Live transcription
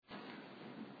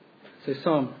So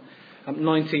Psalm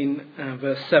 19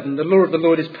 verse 7. The law of the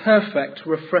Lord is perfect,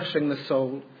 refreshing the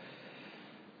soul.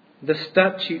 The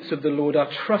statutes of the Lord are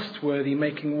trustworthy,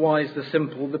 making wise the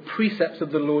simple. The precepts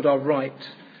of the Lord are right,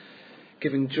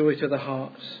 giving joy to the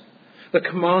heart. The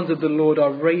commands of the Lord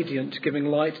are radiant, giving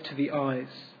light to the eyes.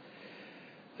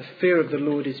 The fear of the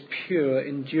Lord is pure,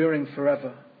 enduring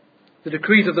forever. The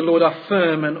decrees of the Lord are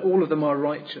firm, and all of them are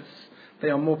righteous. They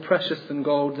are more precious than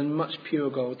gold, than much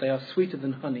pure gold. They are sweeter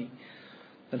than honey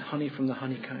from the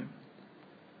honeycomb.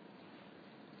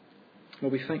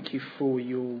 Lord, we thank you for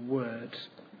your word.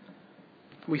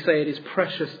 We say it is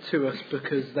precious to us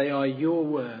because they are your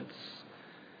words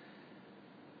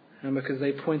and because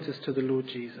they point us to the Lord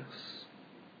Jesus.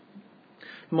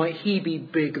 Might he be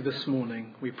big this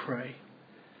morning, we pray.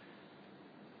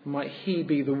 Might he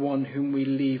be the one whom we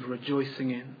leave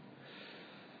rejoicing in.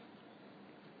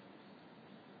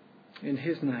 In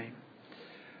his name,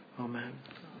 amen.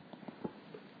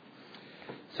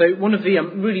 So one of the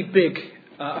really big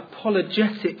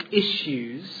apologetic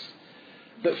issues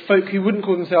that folk who wouldn't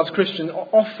call themselves Christian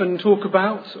often talk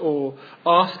about or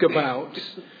ask about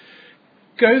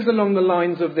goes along the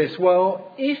lines of this.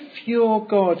 Well, if your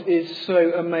God is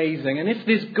so amazing, and if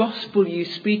this gospel you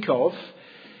speak of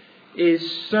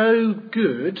is so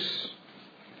good,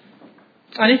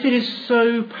 and if it is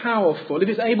so powerful, if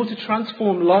it's able to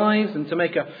transform lives and to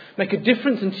make a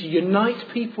difference and to unite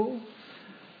people,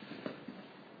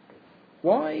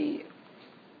 why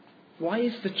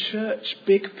is the church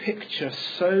big picture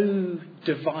so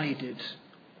divided,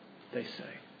 they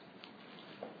say?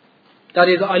 That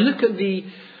is, I look at the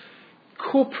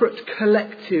corporate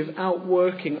collective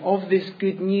outworking of this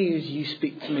good news you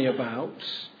speak to me about,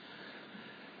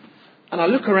 and I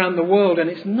look around the world and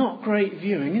it's not great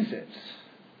viewing, is it?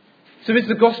 So is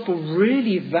the gospel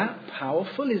really that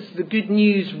powerful? Is the good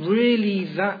news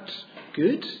really that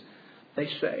good, they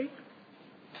say?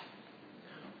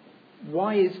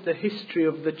 Why is the history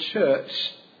of the church,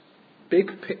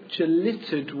 big picture,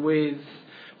 littered with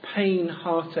pain,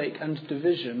 heartache and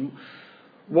division?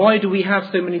 Why do we have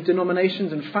so many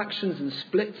denominations and factions and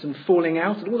splits and falling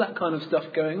out and all that kind of stuff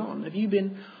going on? Have you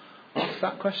been asked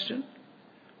that question?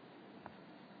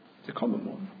 It's a common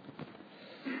one.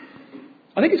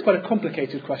 I think it's quite a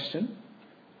complicated question.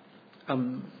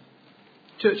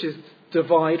 Churches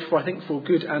divide for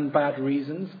good and bad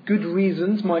reasons. Good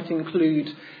reasons might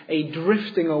include a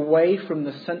drifting away from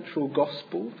the central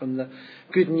gospel, from the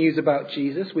good news about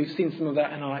Jesus. We've seen some of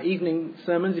that in our evening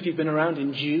sermons. If you've been around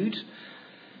in Jude,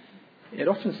 it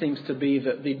often seems to be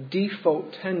that the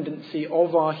default tendency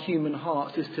of our human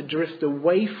hearts is to drift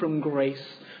away from grace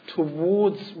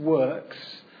towards works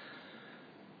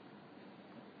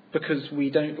because we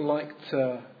don't like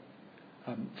to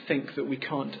think that we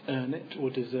can't earn it or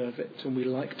deserve it, and we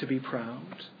like to be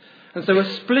proud. And so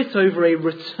a split over a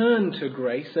return to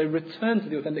grace, a return to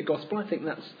the authentic gospel, I think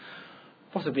that's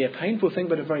possibly a painful thing,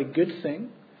 but a very good thing.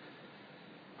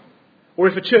 Or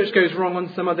if a church goes wrong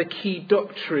on some other key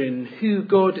doctrine, who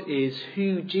God is,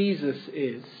 who Jesus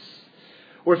is.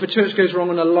 Or if a church goes wrong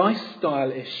on a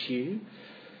lifestyle issue,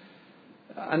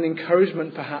 an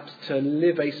encouragement perhaps to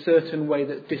live a certain way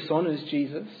that dishonours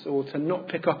Jesus, or to not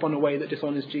pick up on a way that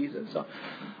dishonours Jesus,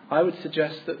 I would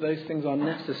suggest that those things are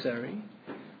necessary.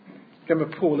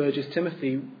 Remember, Paul urges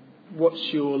Timothy, watch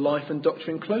your life and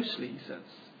doctrine closely, he says.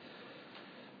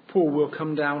 Paul will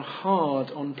come down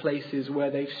hard on places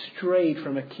where they've strayed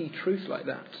from a key truth like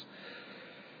that.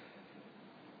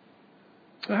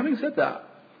 Now, having said that,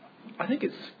 I think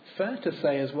it's fair to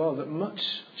say as well that much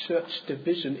church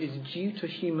division is due to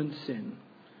human sin.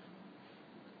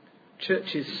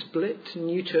 Churches split,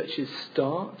 new churches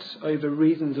start over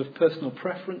reasons of personal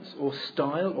preference or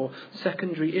style or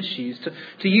secondary issues.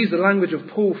 To use the language of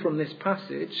Paul from this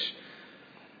passage,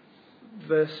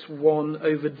 verse 1,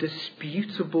 over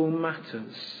disputable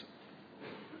matters.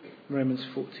 Romans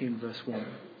 14, verse 1.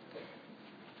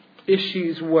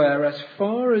 Issues where, as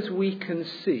far as we can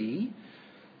see,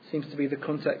 seems to be the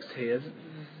context here,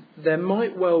 there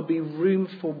might well be room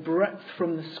for breadth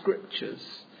from the scriptures.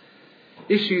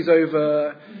 Issues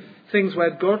over things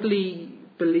where godly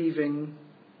believing,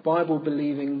 Bible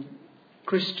believing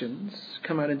Christians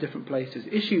come out in different places.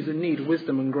 Issues that need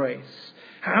wisdom and grace.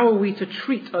 How are we to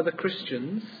treat other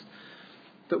Christians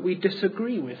that we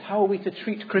disagree with? How are we to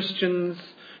treat Christians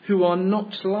who are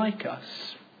not like us?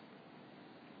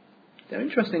 They're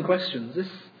interesting questions.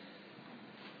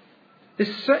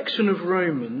 This section of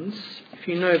Romans, if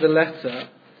you know the letter,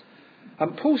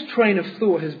 Paul's train of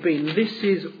thought has been, this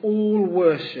is all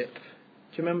worship.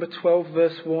 Do you remember 12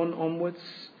 verse 1 onwards?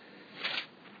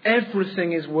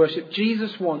 Everything is worship.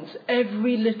 Jesus wants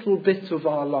every little bit of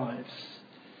our lives.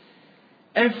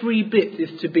 Every bit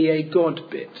is to be a God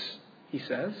bit, he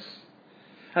says.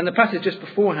 And the passage just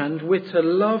beforehand, we're to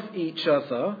love each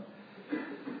other.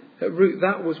 At root,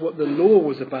 that was what the law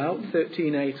was about,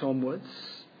 13:8 onwards.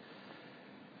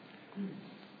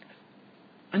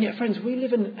 And yet, friends, we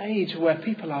live in an age where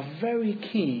people are very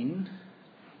keen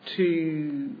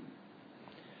to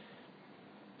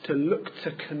look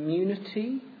to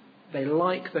community. They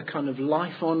like the kind of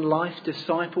life-on-life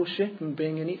discipleship and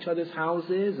being in each other's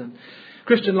houses. And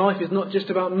Christian life is not just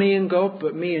about me and God,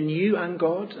 but me and you and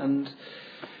God. And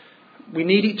we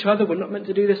need each other. We're not meant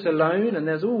to do this alone. And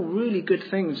there's all really good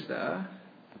things there.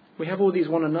 We have all these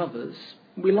one another's.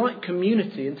 We like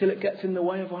community until it gets in the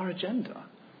way of our agenda.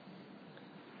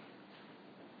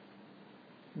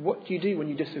 What do you do when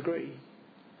you disagree?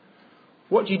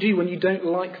 What do you do when you don't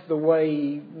like the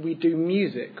way we do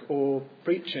music or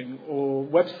preaching or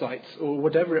websites or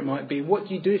whatever it might be? What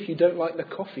do you do if you don't like the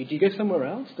coffee? Do you go somewhere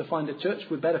else to find a church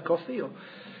with better coffee? Or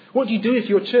what do you do if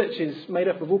your church is made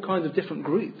up of all kinds of different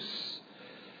groups?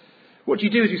 What do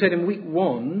you do, as you said in week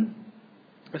 1,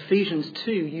 Ephesians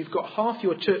 2, you've got half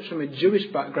your church from a Jewish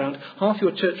background, half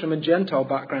your church from a Gentile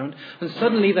background, and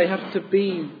suddenly they have to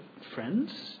be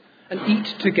friends and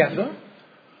eat together?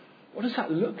 What does that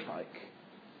look like?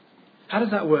 How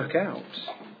does that work out?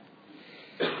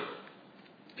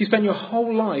 If you spend your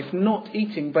whole life not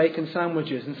eating bacon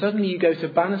sandwiches and suddenly you go to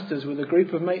Bannister's with a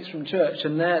group of mates from church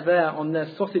and they're there on their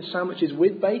sausage sandwiches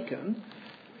with bacon,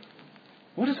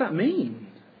 what does that mean?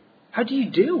 How do you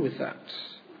deal with that?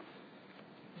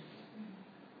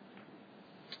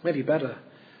 Maybe better.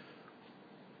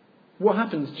 What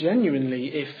happens genuinely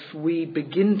if we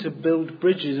begin to build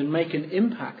bridges and make an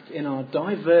impact in our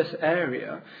diverse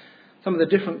area? Some of the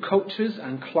different cultures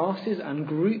and classes and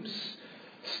groups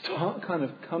start kind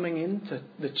of coming into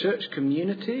the church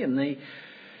community and they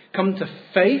come to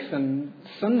faith, and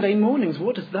Sunday mornings,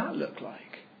 what does that look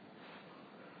like?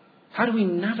 How do we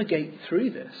navigate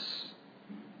through this?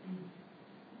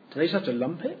 Do they just have to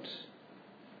lump it?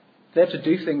 They have to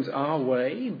do things our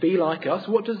way, be like us.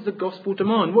 What does the gospel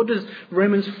demand? What does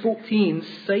Romans 14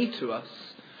 say to us?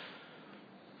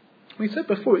 We said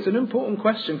before, it's an important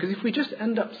question, because if we just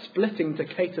end up splitting to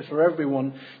cater for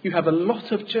everyone, you have a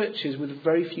lot of churches with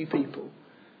very few people.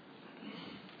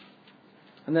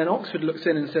 And then Oxford looks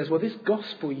in and says, well, this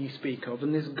gospel you speak of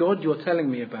and this God you're telling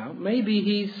me about, maybe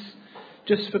he's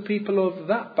just for people of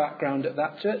that background at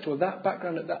that church or that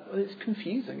background at that. Well, it's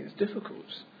confusing, it's difficult.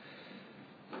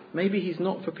 Maybe he's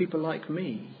not for people like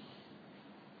me.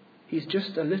 He's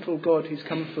just a little God who's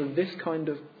come for this kind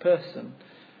of person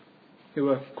who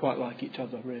are quite like each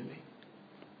other, really.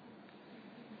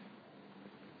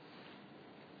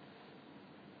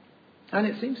 And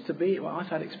it seems to be, well, I've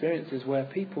had experiences where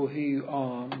people who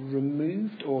are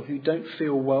removed or who don't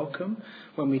feel welcome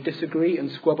when we disagree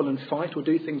and squabble and fight or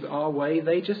do things our way,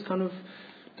 they just kind of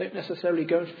don't necessarily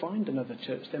go and find another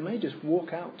church. They may just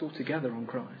walk out altogether on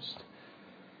Christ.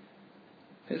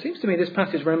 It seems to me this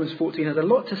passage, Romans 14, has a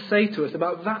lot to say to us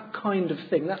about that kind of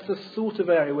thing. That's the sort of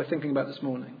area we're thinking about this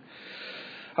morning.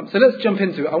 So let's jump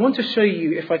into it. I want to show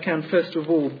you, if I can, first of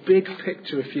all, big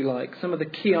picture, if you like, some of the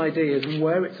key ideas and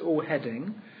where it's all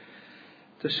heading,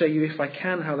 to show you, if I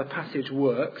can, how the passage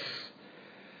works.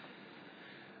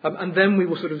 And then we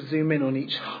will sort of zoom in on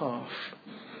each half.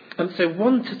 So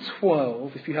 1 to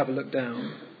 12, if you have a look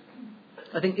down,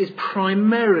 I think is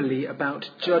primarily about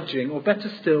judging, or better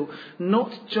still,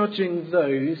 not judging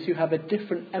those who have a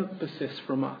different emphasis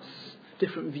from us,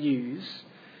 different views.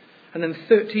 And then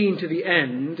 13 to the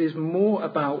end is more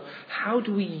about how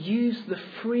do we use the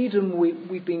freedom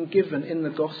we've been given in the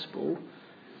gospel.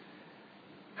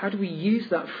 How do we use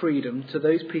that freedom to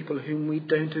those people whom we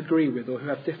don't agree with or who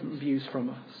have different views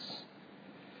from us?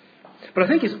 But I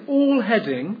think it's all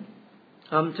heading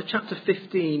to chapter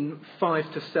 15,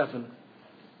 5 to 7.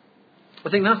 I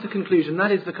think that's the conclusion.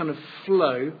 That is the kind of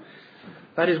flow.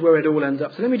 That is where it all ends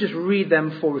up. So let me just read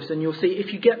them for us, and you'll see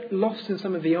if you get lost in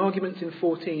some of the arguments in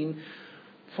 14,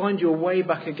 find your way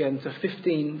back again to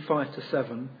 15, 5 to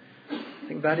 7. I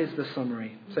think that is the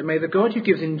summary. So may the God who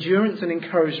gives endurance and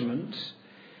encouragement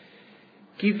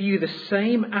give you the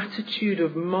same attitude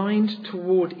of mind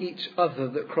toward each other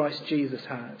that Christ Jesus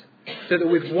had, so that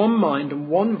with one mind and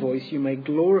one voice you may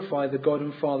glorify the God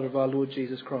and Father of our Lord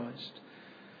Jesus Christ.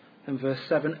 And verse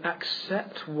 7,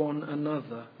 accept one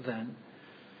another then,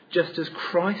 just as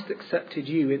Christ accepted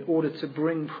you in order to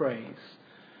bring praise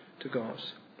to God.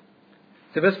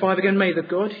 So verse 5 again, may the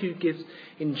God who gives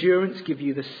endurance give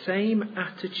you the same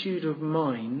attitude of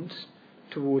mind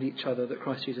toward each other that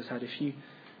Christ Jesus had. If you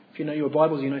If you know your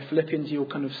Bibles, you know Philippians, you'll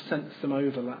kind of sense some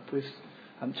overlap with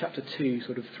chapter 2,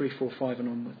 sort of 3, 4, 5 and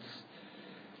onwards.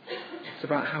 It's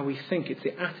about how we think. It's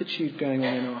the attitude going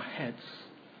on in our heads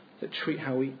that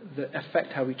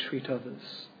affect how we treat others.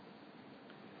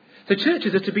 So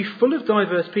churches are to be full of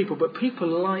diverse people, but people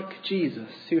like Jesus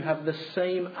who have the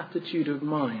same attitude of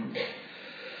mind.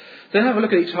 Then have a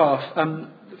look at each half.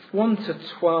 1 to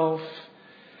 12,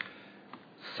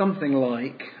 something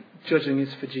like judging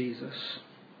is for Jesus.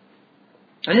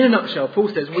 And in a nutshell, Paul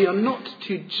says we are not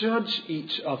to judge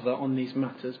each other on these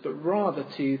matters, but rather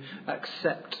to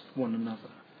accept one another.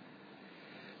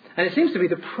 And it seems to be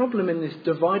the problem in this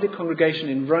divided congregation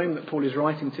in Rome that Paul is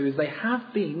writing to is they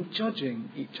have been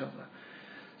judging each other.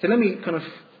 So let me kind of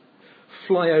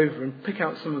fly over and pick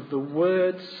out some of the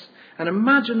words and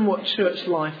imagine what church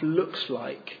life looks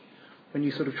like when you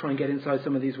sort of try and get inside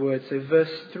some of these words. So verse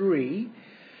 3,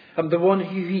 the one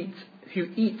who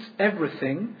eats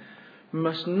everything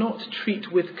must not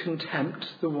treat with contempt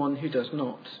the one who does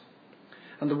not.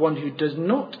 And the one who does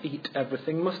not eat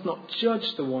everything must not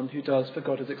judge the one who does, for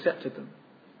God has accepted them.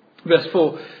 Verse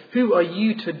 4, who are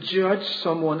you to judge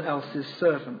someone else's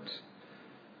servant?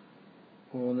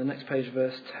 Or on the next page,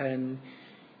 verse 10,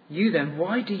 you then,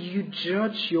 why do you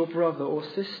judge your brother or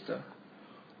sister?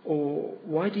 Or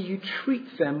why do you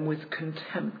treat them with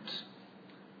contempt?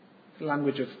 The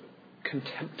language of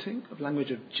contempting, of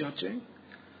language of judging.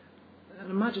 And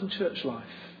imagine church life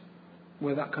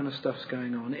where that kind of stuff's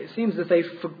going on. It seems that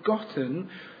they've forgotten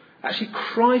actually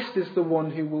Christ is the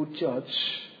one who will judge.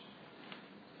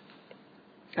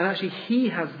 And actually he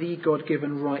has the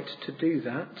God-given right to do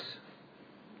that.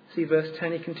 See verse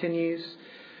 10, he continues,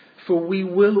 for we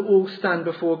will all stand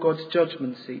before God's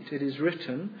judgment seat. It is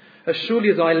written, as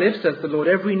surely as I live, says the Lord,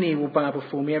 every knee will bow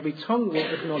before me, every tongue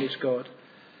will acknowledge God.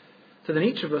 So then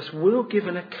each of us will give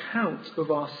an account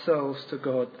of ourselves to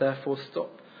God. Therefore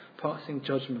stop passing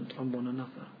judgment on one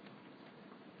another.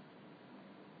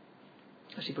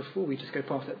 Actually, before we just go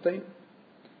past that,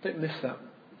 don't miss that.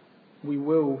 We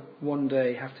will one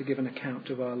day have to give an account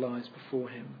of our lives before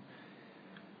him.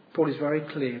 Paul is very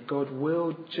clear. God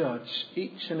will judge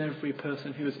each and every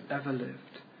person who has ever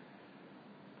lived.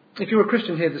 If you're a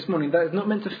Christian here this morning, that is not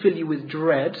meant to fill you with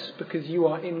dread because you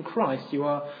are in Christ. You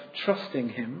are trusting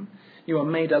him. You are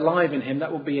made alive in him.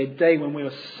 That will be a day when we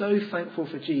are so thankful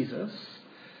for Jesus.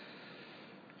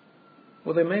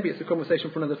 Although maybe it's a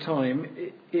conversation for another time,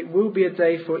 it will be a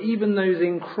day for even those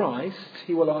in Christ.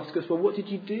 He will ask us, well, what did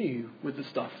you do with the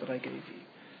stuff that I gave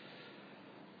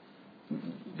you?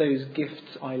 Those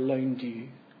gifts I loaned you,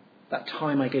 that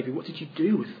time I gave you, what did you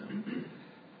do with them?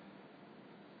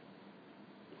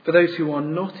 For those who are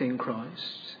not in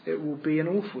Christ, it will be an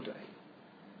awful day.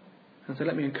 And so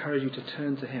let me encourage you to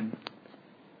turn to him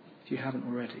if you haven't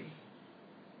already.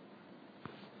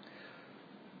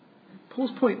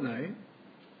 Paul's point, though,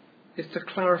 is to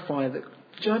clarify that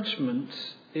judgment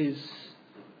is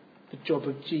the job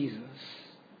of Jesus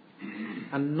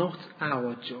and not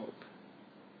our job.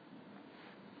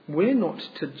 We're not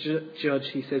to judge,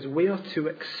 he says, we are to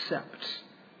accept.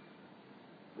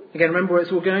 Again, remember where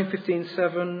it's all going,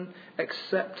 15:7,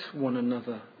 accept one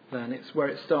another. Then it's where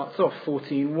it starts off,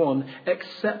 14:1,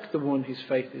 accept the one whose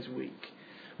faith is weak.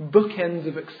 Bookends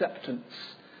of acceptance.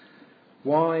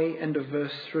 Why? End of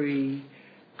verse 3,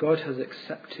 God has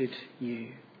accepted you.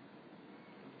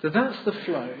 So that's the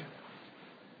flow.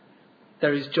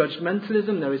 There is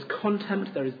judgmentalism, there is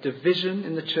contempt, there is division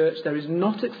in the church, there is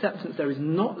not acceptance, there is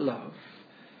not love.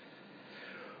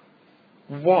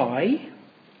 Why?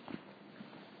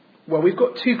 Well, we've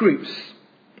got two groups.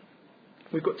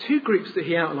 We've got two groups that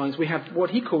he outlines. We have what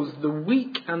he calls the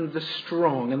weak and the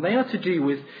strong, and they are to do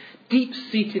with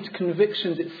deep-seated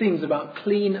convictions, it seems, about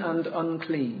clean and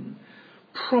unclean,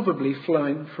 probably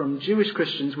flowing from Jewish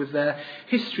Christians with their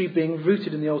history being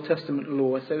rooted in the Old Testament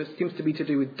law. So it seems to be to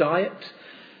do with diet,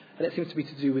 and it seems to be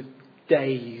to do with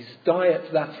days.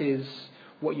 Diet, that is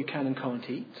what you can and can't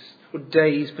eat, or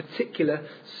days, particular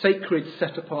sacred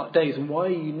set-apart days. And why are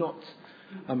you not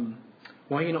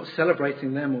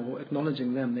celebrating them or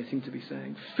acknowledging them, they seem to be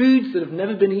saying. Foods that have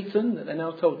never been eaten, that they're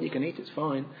now told you can eat, it's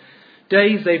fine.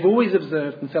 Days they've always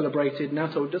observed and celebrated, now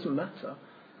told it doesn't matter.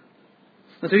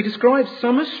 And so he describes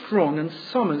some as strong and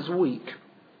some as weak.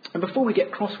 And before we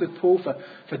get cross with Paul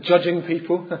for judging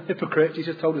people, a hypocrite, he's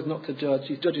just told us not to judge.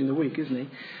 He's judging the weak, isn't he?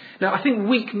 Now, I think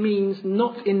weak means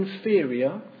not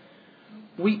inferior.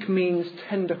 Weak means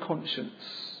tender conscience.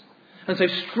 And so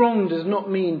strong does not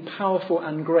mean powerful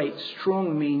and great.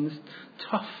 Strong means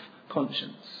tough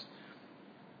conscience.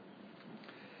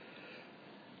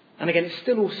 And again, it's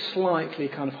still all slightly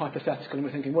kind of hypothetical, and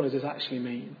we're thinking, what does this actually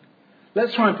mean?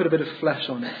 Let's try and put a bit of flesh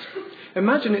on it.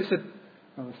 Imagine it's the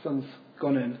sun's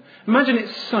gone in. Imagine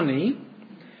it's sunny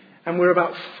and we're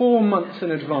about 4 months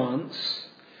in advance.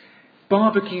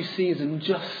 Barbecue season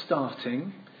just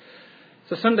starting.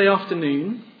 It's a Sunday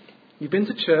afternoon. You've been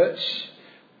to church,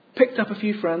 picked up a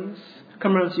few friends,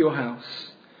 come round to your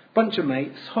house. Bunch of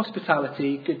mates,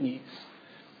 hospitality, good news.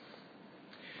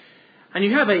 And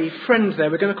you have a friend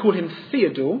there, we're going to call him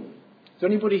Theodore. Is there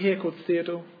anybody here called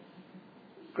Theodore?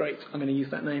 Great, I'm going to use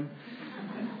that name.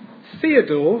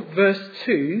 Theodore, verse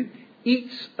 2,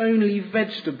 eats only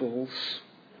vegetables.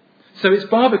 So it's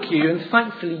barbecue, and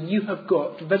thankfully you have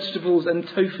got vegetables and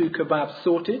tofu kebab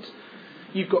sorted.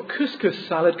 You've got couscous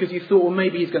salad because you thought, well,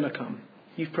 maybe he's going to come.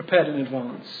 You've prepared in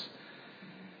advance.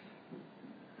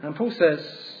 And Paul says,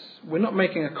 we're not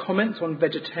making a comment on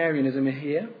vegetarianism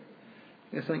here.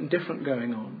 There's something different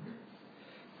going on.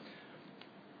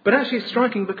 But actually it's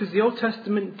striking because the Old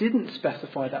Testament didn't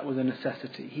specify that was a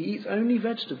necessity. He eats only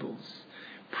vegetables.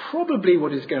 Probably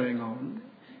what is going on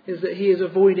is that he is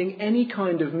avoiding any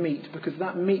kind of meat because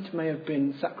that meat may have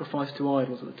been sacrificed to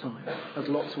idols at the time, as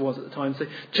lots was at the time. So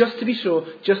just to be sure,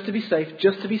 just to be safe,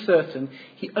 just to be certain,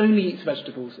 he only eats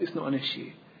vegetables. It's not an issue.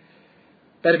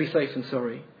 Better be safe than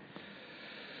sorry.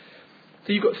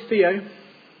 So you've got Theo,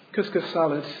 couscous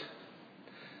salad,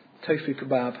 tofu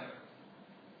kebab.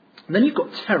 And then you've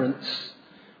got Terence.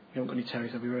 We haven't got any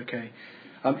Terrys, so we're okay.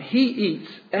 He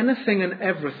eats anything and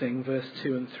everything, verse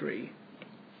 2 and 3.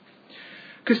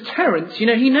 Because Terence,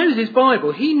 he knows his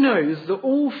Bible. He knows that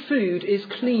all food is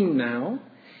clean now.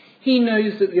 He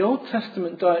knows that the Old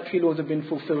Testament dietary laws have been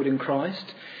fulfilled in Christ.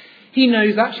 He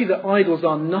knows actually that idols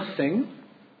are nothing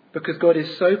because God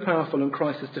is so powerful and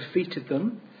Christ has defeated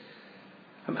them.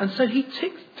 And so he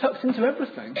tucks into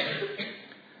everything.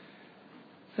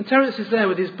 And Terence is there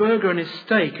with his burger and his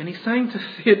steak, and he's saying to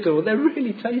Theodore, they're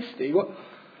really tasty.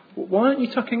 Why aren't you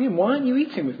tucking in? Why aren't you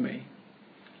eating with me?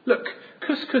 Look,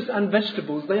 couscous and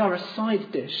vegetables, they are a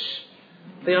side dish.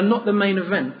 They are not the main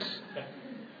event.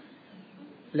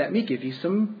 Let me give you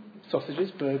some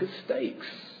sausages, burgers, steaks.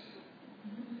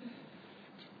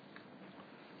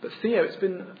 But Theo,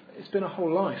 it's been a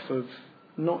whole life of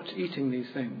not eating these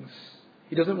things.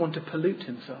 He doesn't want to pollute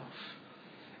himself.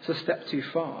 It's a step too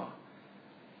far.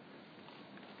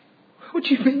 What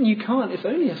do you mean you can't? It's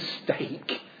only a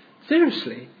steak.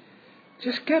 Seriously.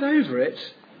 Just get over it.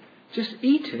 Just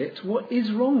eat it. What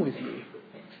is wrong with you?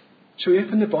 Shall we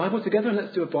open the Bible together and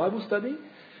let's do a Bible study?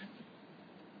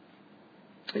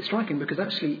 It's striking because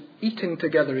actually eating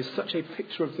together is such a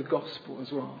picture of the gospel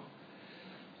as well.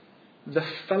 The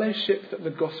fellowship that the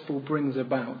gospel brings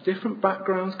about. Different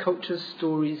backgrounds, cultures,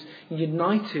 stories,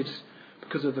 united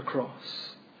because of the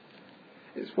cross.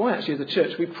 It's why actually as a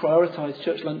church we prioritise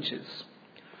church lunches.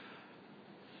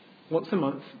 Once a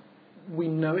month. We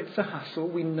know it's a hassle.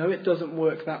 We know it doesn't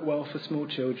work that well for small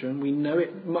children. We know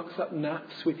it mucks up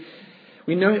naps.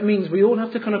 We know it means we all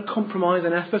have to kind of compromise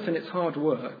an effort and it's hard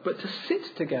work. But to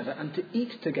sit together and to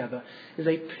eat together is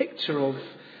a picture of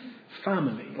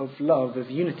family, of love, of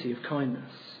unity, of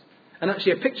kindness. And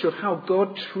actually a picture of how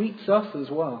God treats us as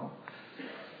well.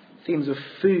 Themes of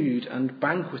food and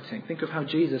banqueting. Think of how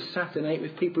Jesus sat and ate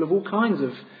with people of all kinds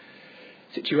of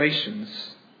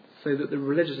situations, so that the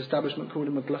religious establishment called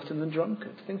him a glutton and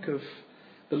drunkard. Think of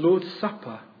the Lord's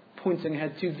Supper pointing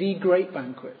ahead to the great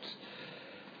banquet.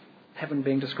 Heaven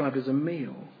being described as a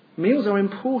meal. Meals are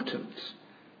important.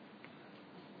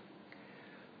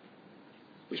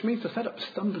 Which means to set up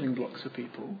stumbling blocks for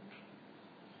people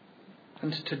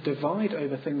and to divide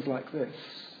over things like this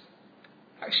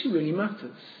actually really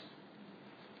matters.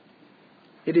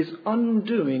 It is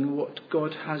undoing what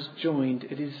God has joined.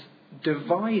 It is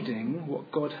dividing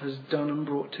what God has done and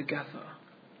brought together.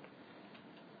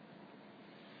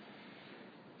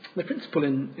 The principle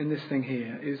in this thing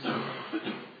here is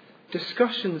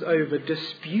discussions over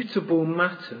disputable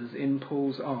matters in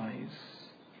Paul's eyes.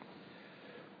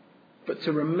 But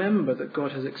to remember that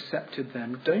God has accepted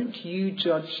them. Don't you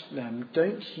judge them.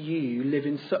 Don't you live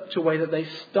in such a way that they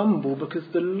stumble because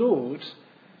the Lord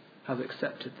has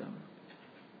accepted them.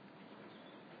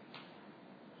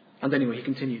 And anyway, he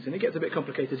continues, and it gets a bit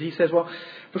complicated. He says, well,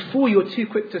 before you're too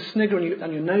quick to snigger and you look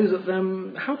down your nose at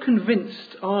them, how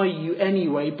convinced are you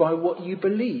anyway by what you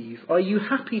believe? Are you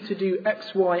happy to do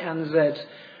X, Y, and Z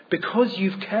because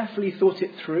you've carefully thought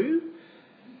it through?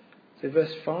 So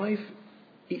verse 5,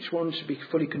 each one should be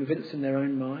fully convinced in their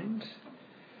own mind.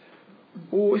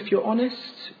 Or if you're honest,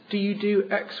 do you do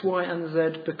X, Y, and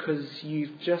Z because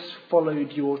you've just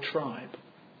followed your tribe?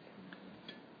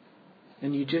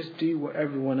 And you just do what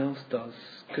everyone else does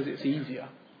because it's easier.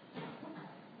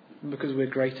 And because we're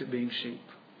great at being sheep.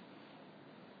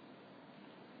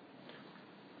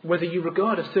 whether you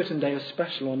regard a certain day as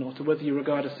special or not, or whether you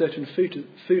regard a certain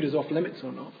food as off limits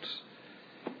or not.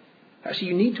 Actually,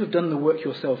 you need to have done the work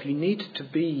yourself. You need to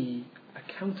be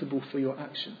accountable for your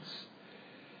actions.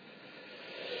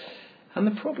 And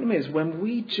the problem is, when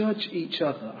we judge each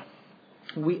other,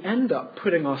 we end up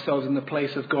putting ourselves in the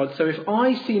place of God. So if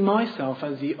I see myself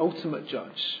as the ultimate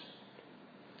judge,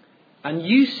 and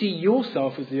you see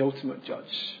yourself as the ultimate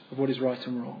judge of what is right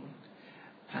and wrong,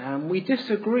 and we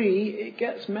disagree, it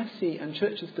gets messy and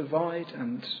churches divide.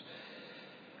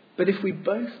 But if we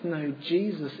both know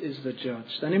Jesus is the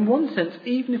judge, then in one sense,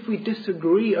 even if we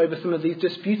disagree over some of these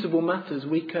disputable matters,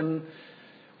 we can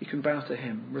bow to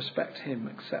him, respect him,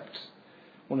 accept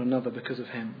one another because of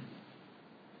him.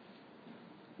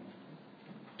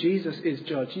 Jesus is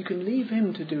judge. You can leave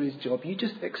him to do his job. You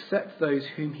just accept those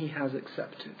whom he has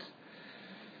accepted.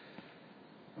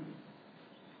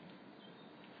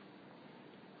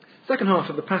 Second half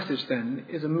of the passage then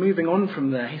is a moving on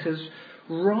from there. He says,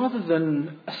 rather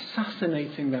than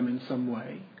assassinating them in some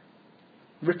way,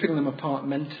 ripping them apart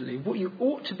mentally, what you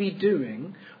ought to be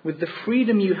doing with the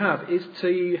freedom you have is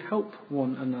to help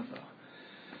one another.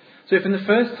 So if in the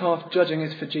first half judging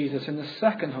is for Jesus, in the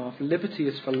second half liberty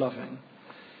is for loving.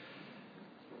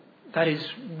 That is,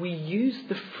 we use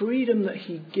the freedom that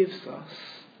he gives us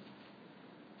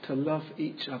to love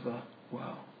each other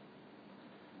well.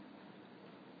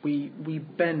 We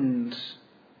bend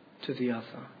to the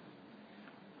other.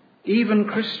 Even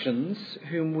Christians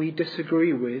whom we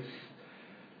disagree with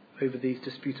over these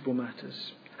disputable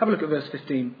matters. Have a look at verse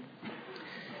 15.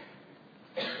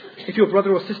 If your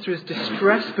brother or sister is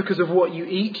distressed because of what you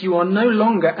eat, you are no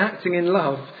longer acting in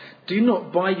love. Do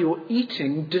not by your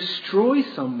eating destroy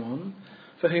someone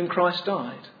for whom Christ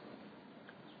died.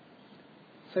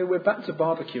 So we're back to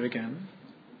barbecue again.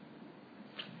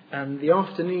 And the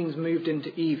afternoon's moved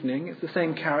into evening. It's the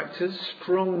same characters.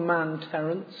 Strong man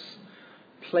Terence,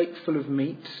 plate full of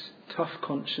meat, tough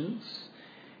conscience.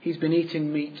 He's been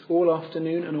eating meat all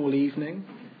afternoon and all evening.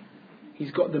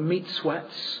 He's got the meat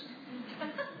sweats.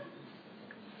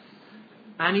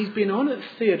 And he's been on at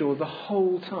Theodore the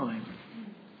whole time,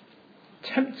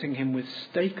 tempting him with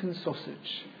steak and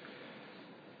sausage.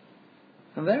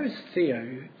 And there is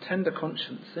Theo, tender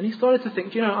conscience. And he started to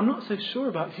think, I'm not so sure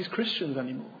about these Christians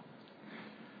anymore.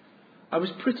 I was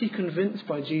pretty convinced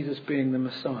by Jesus being the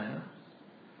Messiah.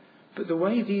 But the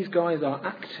way these guys are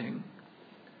acting,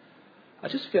 I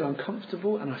just feel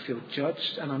uncomfortable and I feel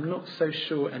judged and I'm not so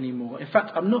sure anymore. In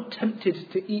fact, I'm not tempted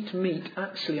to eat meat.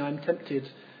 Actually, I'm tempted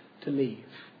to leave.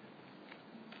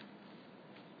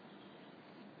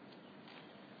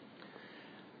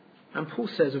 And Paul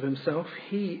says of himself,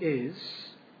 he is,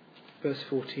 verse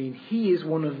 14, he is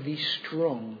one of the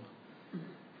strong.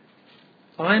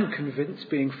 I am convinced,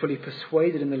 being fully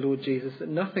persuaded in the Lord Jesus, that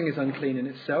nothing is unclean in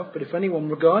itself, but if anyone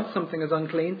regards something as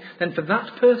unclean, then for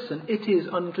that person it is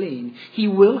unclean. He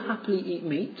will happily eat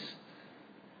meat,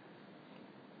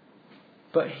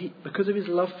 but because of his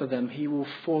love for them, he will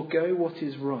forego what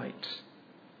is right.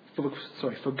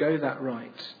 Forego that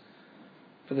right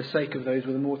for the sake of those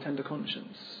with a more tender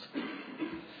conscience.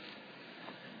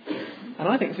 And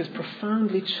I think this is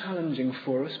profoundly challenging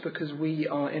for us because we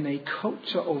are in a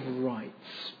culture of rights.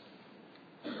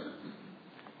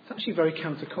 It's actually very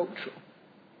countercultural.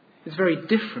 It's very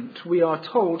different. We are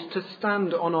told to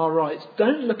stand on our rights.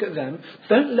 Don't look at them.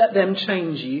 Don't let them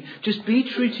change you. Just be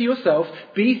true to yourself.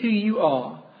 Be who you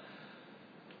are.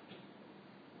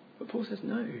 But Paul says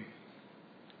no.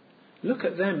 Look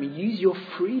at them. Use your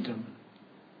freedom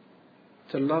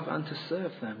to love and to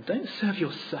serve them. Don't serve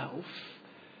yourself.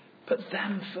 Put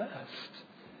them first.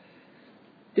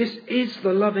 This is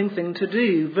the loving thing to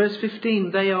do. Verse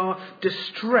 15, they are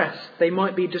distressed. They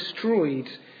might be destroyed.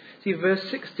 See, verse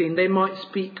 16, they might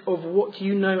speak of what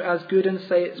you know as good and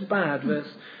say it's bad. Verse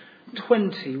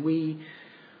 20, we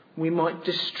might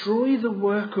destroy the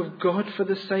work of God for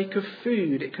the sake of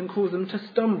food. It can cause them to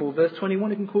stumble. Verse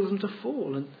 21, it can cause them to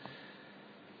fall. And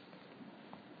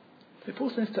so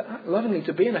Paul says to act lovingly,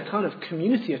 to be in a kind of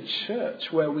community, a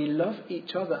church where we love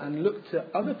each other and look to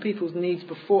other people's needs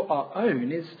before our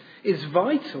own is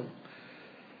vital.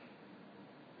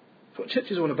 It's what church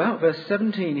is all about. Verse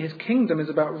 17, his kingdom is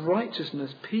about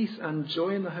righteousness, peace and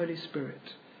joy in the Holy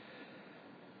Spirit.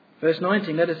 Verse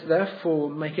 19, let us therefore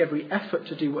make every effort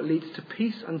to do what leads to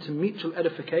peace and to mutual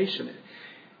edification.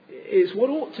 It's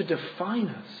what ought to define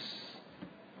us.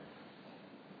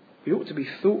 We ought to be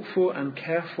thoughtful and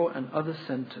careful and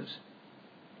other-centred.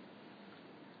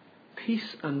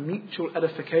 Peace and mutual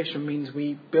edification means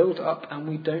we build up and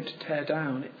we don't tear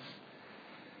down.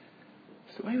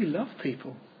 It's the way we love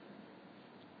people.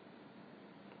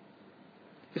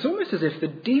 It's almost as if the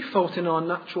default in our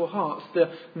natural hearts,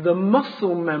 the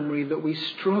muscle memory that we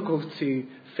struggle to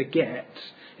forget,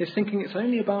 is thinking it's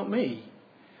only about me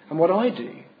and what I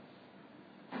do.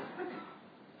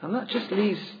 And that just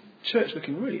leaves church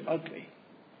looking really ugly.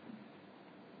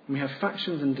 And we have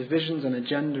factions and divisions and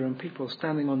agenda and people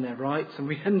standing on their rights, and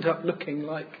we end up looking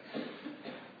like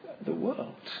the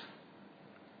world.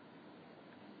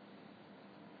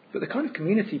 But the kind of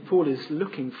community Paul is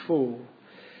looking for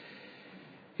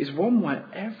is one where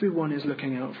everyone is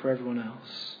looking out for everyone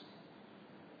else.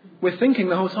 We're thinking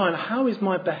the whole time, how is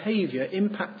my behaviour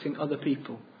impacting other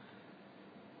people?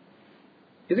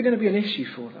 Is it going to be an issue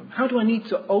for them? How do I need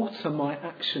to alter my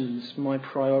actions, my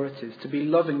priorities, to be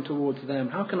loving towards them?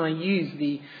 How can I use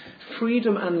the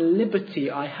freedom and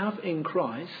liberty I have in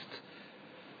Christ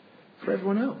for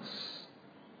everyone else?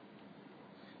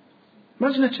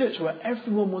 Imagine a church where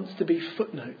everyone wants to be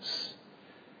footnotes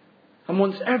and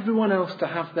wants everyone else to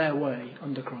have their way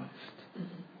under Christ.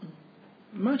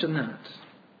 Imagine that.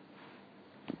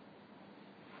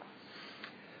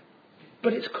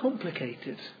 But it's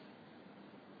complicated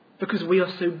because we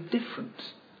are so different.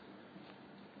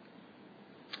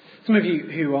 Some of you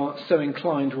who are so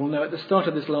inclined will know at the start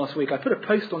of this last week I put a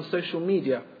post on social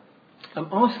media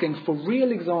asking for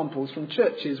real examples from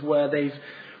churches where they've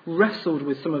wrestled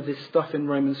with some of this stuff in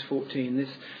Romans 14,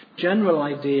 this general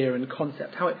idea and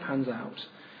concept, how it pans out.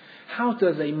 How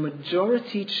does a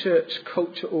majority church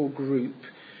culture or group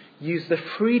use the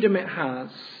freedom it has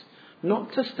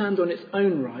not to stand on its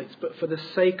own rights, but for the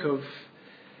sake of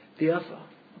the other,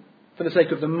 for the sake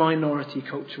of the minority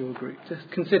cultural group, to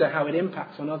consider how it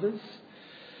impacts on others,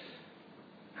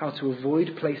 how to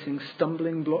avoid placing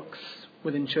stumbling blocks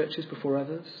within churches before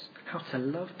others, how to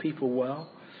love people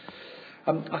well.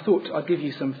 I thought I'd give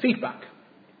you some feedback.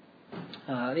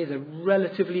 These are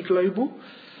relatively global.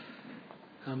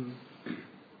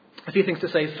 A few things to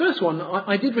say. First one,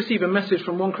 I did receive a message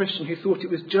from one Christian who thought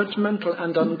it was judgmental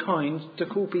and unkind to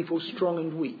call people strong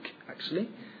and weak, actually.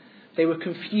 They were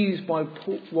confused by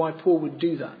why Paul would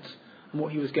do that and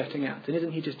what he was getting at. And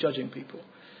isn't he just judging people?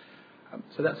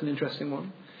 So that's an interesting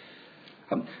one.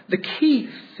 The key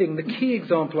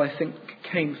example I think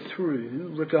came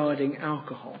through regarding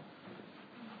alcohol.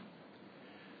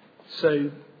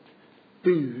 So,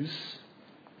 booze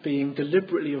being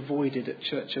deliberately avoided at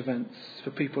church events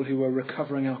for people who were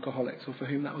recovering alcoholics or for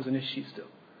whom that was an issue still.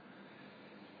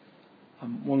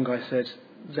 One guy said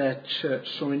their church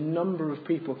saw a number of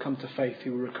people come to faith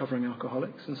who were recovering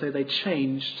alcoholics, and so they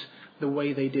changed the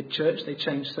way they did church. They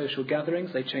changed social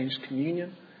gatherings, they changed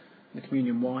communion, the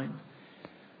communion wine,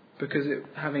 because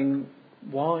having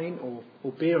wine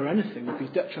or beer or anything would be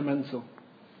detrimental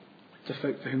to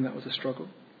folk for whom that was a struggle.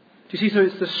 Do you see? So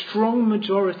it's the strong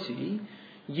majority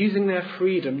using their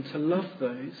freedom to love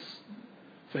those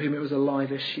for whom it was a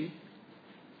live issue.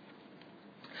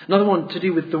 Another one to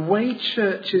do with the way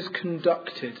church is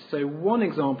conducted. So one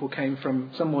example came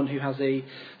from someone who has a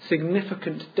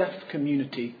significant deaf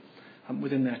community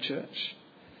within their church.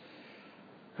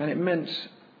 And it meant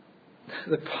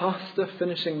the pastor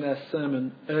finishing their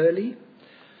sermon early,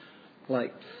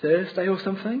 like Thursday or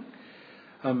something,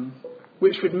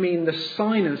 which would mean the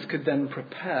signers could then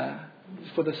prepare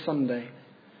for the Sunday.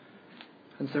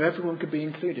 And so everyone could be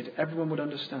included. Everyone would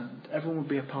understand. Everyone would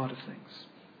be a part of things.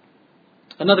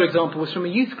 Another example was from a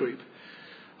youth group.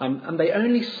 And they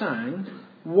only sang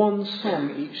one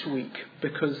song each week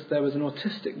because there was an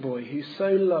autistic boy who so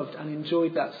loved and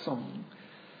enjoyed that song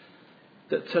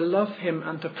that to love him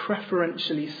and to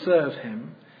preferentially serve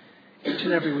him, each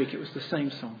and every week it was the same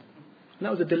song. And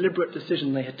that was a deliberate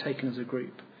decision they had taken as a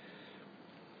group.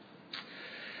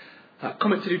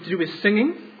 Comment to do with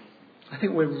singing. I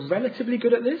think we're relatively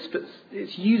good at this, but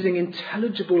it's using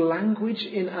intelligible language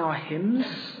in our hymns,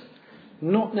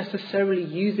 not necessarily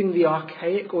using the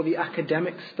archaic or the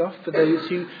academic stuff for those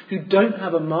who don't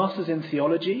have a master's in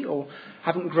theology or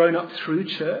haven't grown up through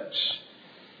church,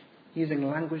 using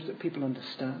language that people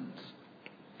understand,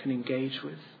 can engage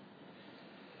with.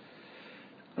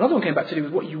 Another one came back to do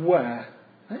with what you wear.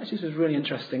 I think this was really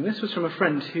interesting. This was from a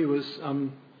friend who was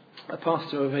a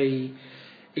pastor of a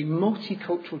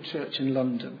multicultural church in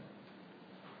London.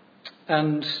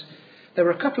 And there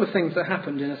were a couple of things that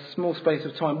happened in a small space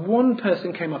of time. One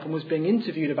person came up and was being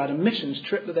interviewed about a missions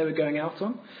trip that they were going out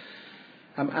on.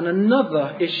 And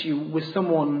another issue was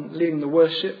someone leading the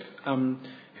worship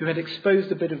who had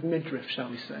exposed a bit of midriff, shall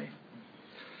we say.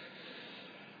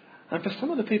 And for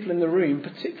some of the people in the room,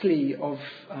 particularly of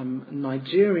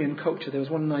Nigerian culture, there was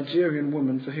one Nigerian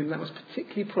woman for whom that was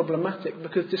particularly problematic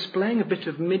because displaying a bit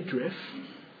of midriff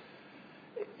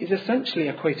is essentially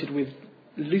equated with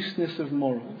looseness of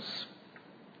morals.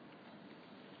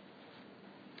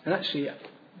 And actually,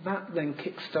 that then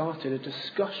kick-started a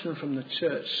discussion from the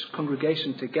church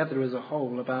congregation together as a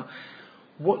whole about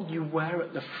what you wear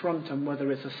at the front and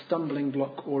whether it's a stumbling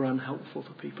block or unhelpful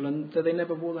for people. And they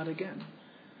never wore that again.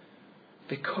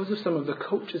 Because of some of the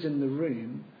cultures in the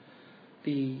room,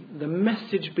 the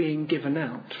message being given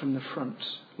out from the front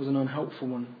was an unhelpful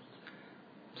one.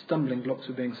 Stumbling blocks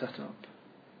were being set up.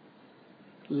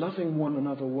 Loving one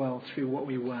another well through what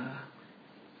we wear.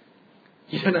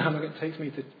 You don't know how long it takes me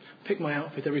to pick my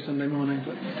outfit every Sunday morning.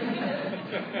 But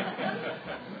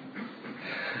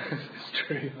it's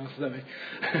true, that's Zoe.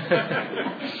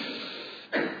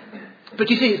 But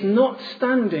you see, it's not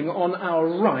standing on our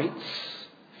rights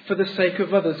for the sake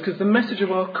of others, because the message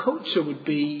of our culture would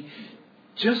be,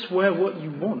 just wear what you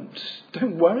want.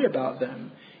 Don't worry about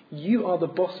them. You are the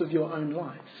boss of your own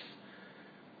life.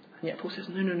 And yet Paul says,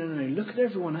 no. Look at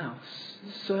everyone else.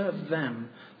 Serve them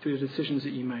through the decisions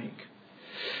that you make.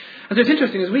 And so it's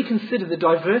interesting, as we consider the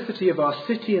diversity of our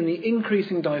city and the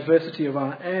increasing diversity of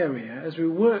our area, as we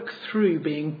work through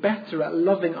being better at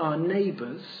loving our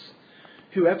neighbours,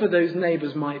 whoever those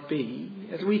neighbours might be,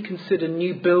 as we consider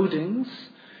new buildings,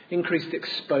 increased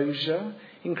exposure,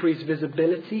 increased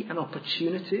visibility and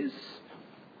opportunities,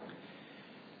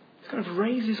 it kind of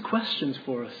raises questions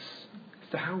for us as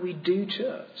to how we do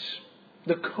church,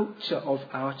 the culture of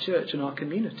our church and our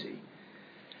community.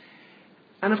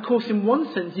 And of course, in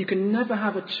one sense, you can never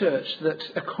have a church that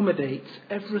accommodates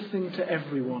everything to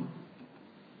everyone.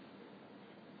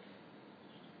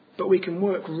 But we can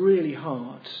work really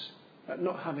hard at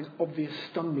not having obvious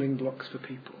stumbling blocks for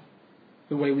people.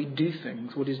 The way we do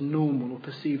things, what is normal or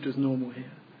perceived as normal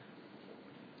here.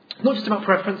 It's not just about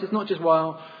preference. It's not just,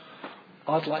 well,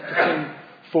 I'd like to sing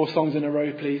 4 songs in a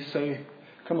row, please. So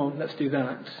come on, let's do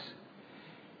that.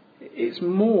 It's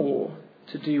more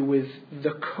to do with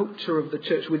the culture of the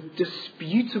church, with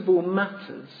disputable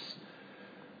matters,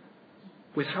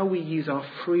 with how we use our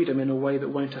freedom in a way that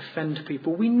won't offend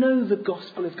people. We know the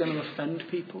gospel is going to offend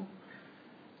people.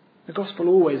 The gospel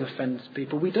always offends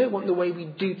people. We don't want the way we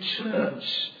do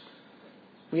church,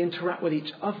 we interact with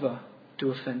each other,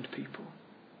 to offend people.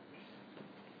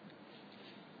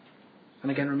 And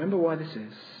again, remember why this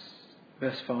is.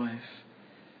 Verse 5,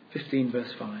 15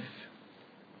 verse 5.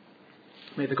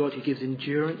 May the God who gives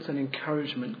endurance and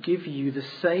encouragement give you the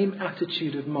same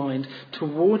attitude of mind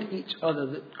toward each other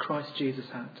that Christ Jesus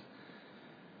had,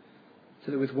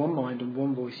 so that with one mind and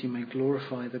one voice you may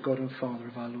glorify the God and Father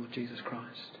of our Lord Jesus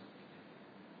Christ.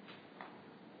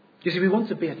 You see, we want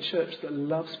to be a church that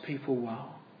loves people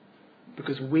well,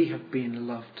 because we have been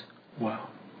loved well.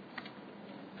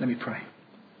 Let me pray.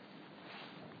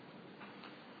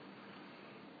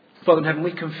 Father in heaven,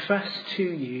 we confess to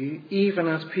you, even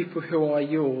as people who are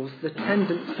yours, the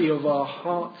tendency of our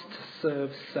hearts to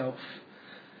serve self.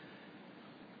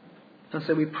 And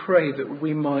so we pray that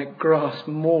we might grasp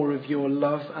more of your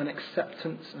love and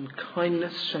acceptance and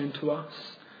kindness shown to us,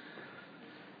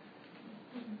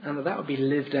 and that would be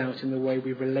lived out in the way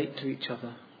we relate to each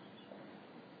other.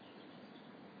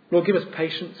 Lord, give us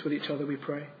patience with each other, we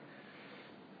pray.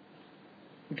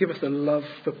 Give us a love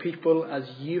for people as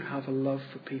you have a love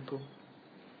for people.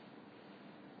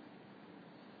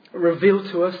 Reveal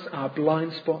to us our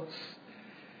blind spots,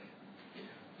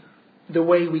 the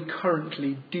way we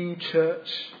currently do church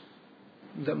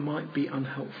that might be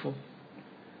unhelpful.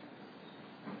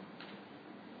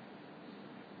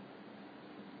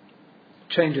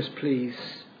 Change us, please,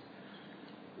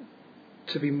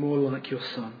 to be more like your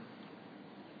Son.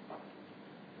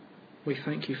 We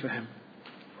thank you for him.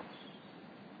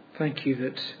 Thank you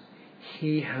that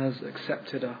he has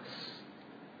accepted us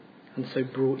and so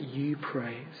brought you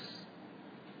praise.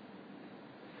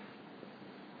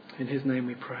 In his name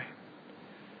we pray.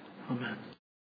 Amen.